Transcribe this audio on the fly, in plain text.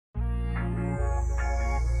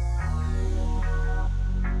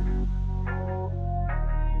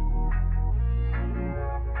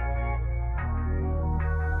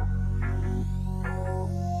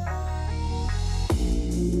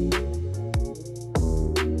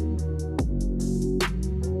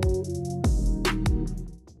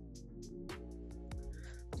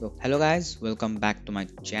Hello guys, welcome back to my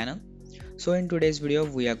channel. So in today's video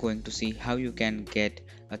we are going to see how you can get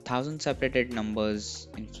 1,000 separated numbers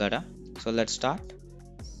in Flutter. So let's start.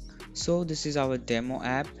 So this is our demo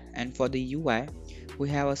app, and for the UI we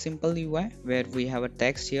have a simple UI where we have a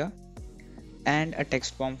text here and a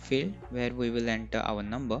text form field where we will enter our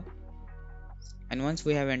number, and once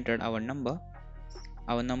we have entered our number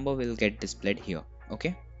will get displayed here.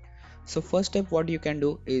 Okay, so first step what you can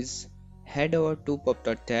do is head over to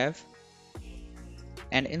pub.dev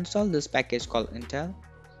and install this package called Intel.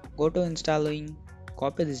 Go to installing,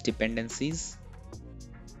 copy these dependencies,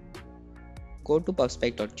 go to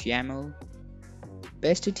pubspec.yaml,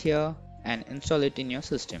 paste it here and install it in your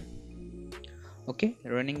system. Okay,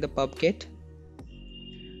 running the pubget.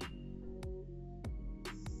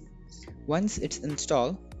 Once it's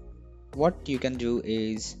installed, what you can do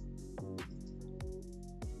is,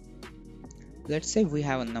 let's say we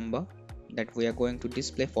have a number that we are going to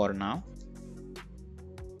display for now.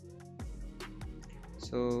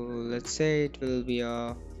 So let's say it will be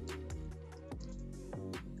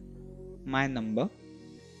my number,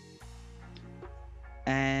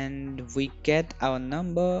 and we get our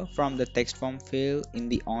number from the text form field in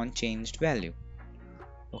the onChanged value.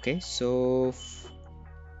 Okay, so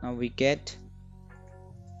now we get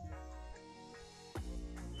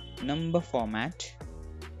number format,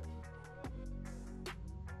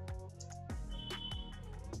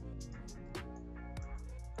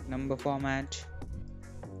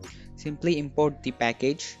 simply import the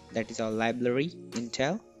package, that is our library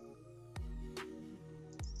Intel,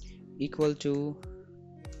 equal to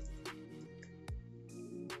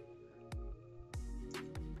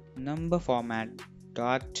number format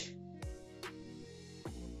dot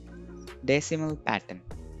decimal pattern.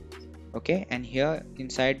 Okay, and here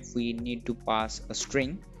inside we need to pass a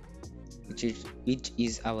string which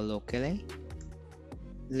is our local A.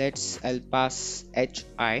 I'll pass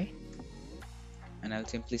hi and I'll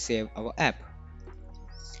simply save our app.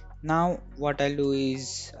 Now what I'll do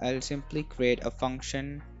is I'll simply create a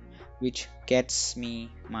function which gets me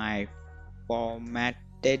my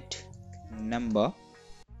formatted number.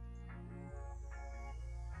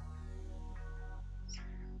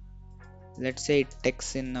 Let's say it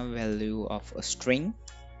takes in a value of a string.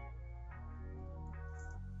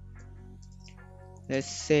 Let's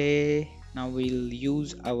say now we'll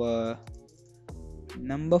use our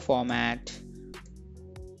number format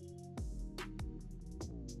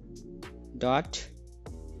dot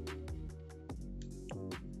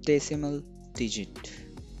decimal digit.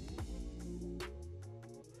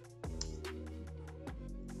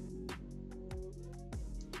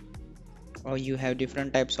 Or you have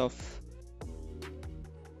different types of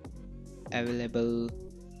available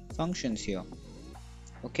functions here.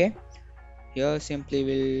 Okay, here simply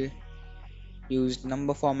we'll use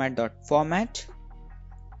number format dot format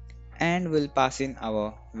and we'll pass in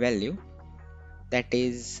our value, that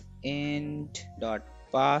is int dot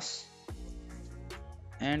pass,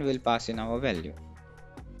 and we'll pass in our value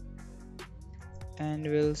and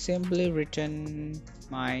we'll simply return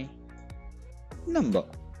my number.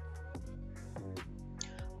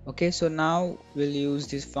 Okay, so now we'll use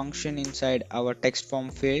this function inside our text form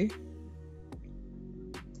field,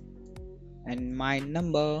 and my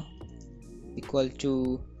number equal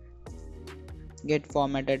to get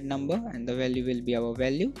formatted number, and the value will be our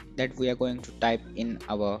value that we are going to type in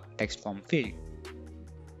our text form field.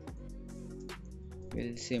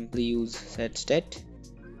 We'll simply use set state,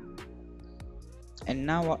 and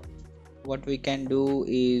now what we can do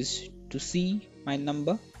is to see my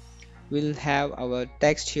number, we'll have our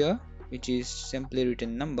text here which is simply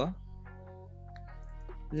written number.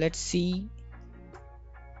 Let's see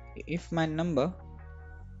if my number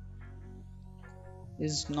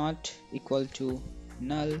is not equal to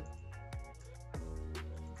null,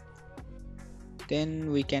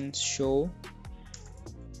 then we can show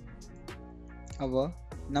our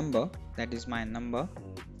number, that is my number,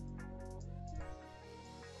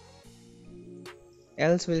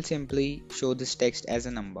 else we'll simply show this text as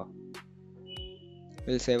a number.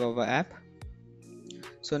 We'll save our app.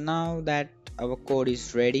 So now that our code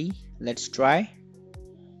is ready, let's try.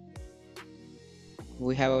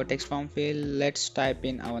 We have our text form field, let's type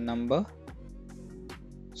in our number.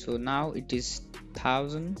 So now it is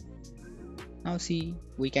 1000. Now see,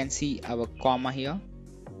 we can see our comma here.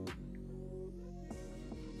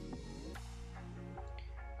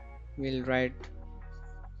 We'll write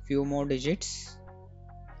few more digits.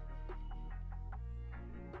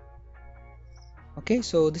 Okay,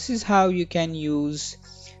 so this is how you can use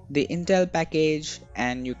the Intel package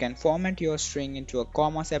and you can format your string into a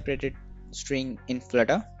comma separated string in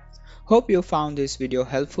Flutter. Hope you found this video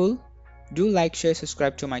helpful. Do like, share,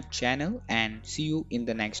 subscribe to my channel, and see you in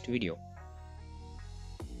the next video.